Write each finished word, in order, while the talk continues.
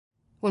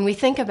When we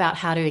think about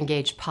how to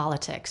engage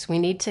politics, we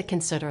need to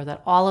consider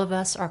that all of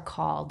us are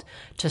called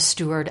to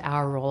steward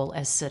our role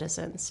as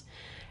citizens.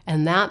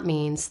 And that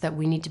means that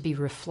we need to be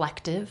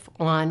reflective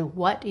on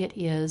what it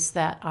is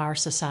that our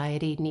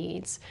society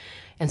needs.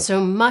 And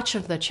so much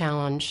of the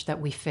challenge that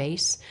we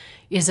face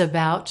is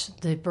about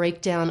the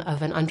breakdown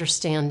of an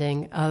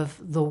understanding of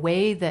the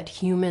way that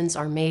humans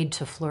are made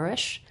to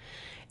flourish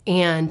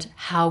and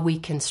how we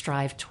can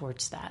strive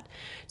towards that.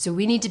 So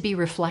we need to be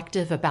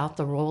reflective about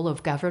the role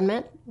of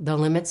government, the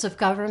limits of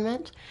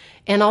government,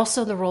 and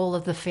also the role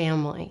of the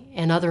family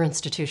and other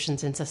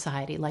institutions in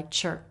society like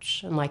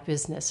church and like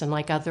business and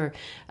like other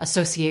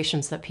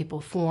associations that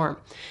people form.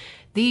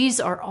 These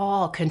are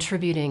all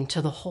contributing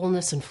to the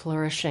wholeness and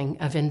flourishing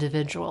of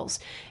individuals.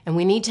 And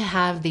we need to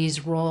have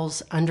these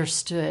roles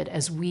understood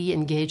as we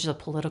engage the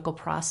political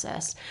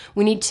process.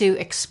 We need to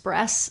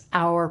express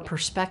our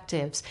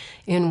perspectives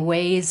in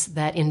ways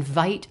that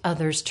invite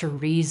others to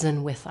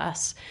reason with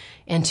us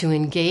and to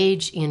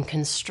engage in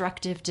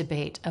constructive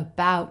debate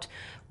about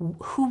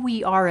who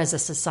we are as a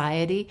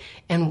society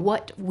and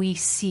what we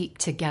seek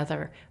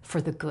together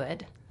for the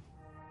good.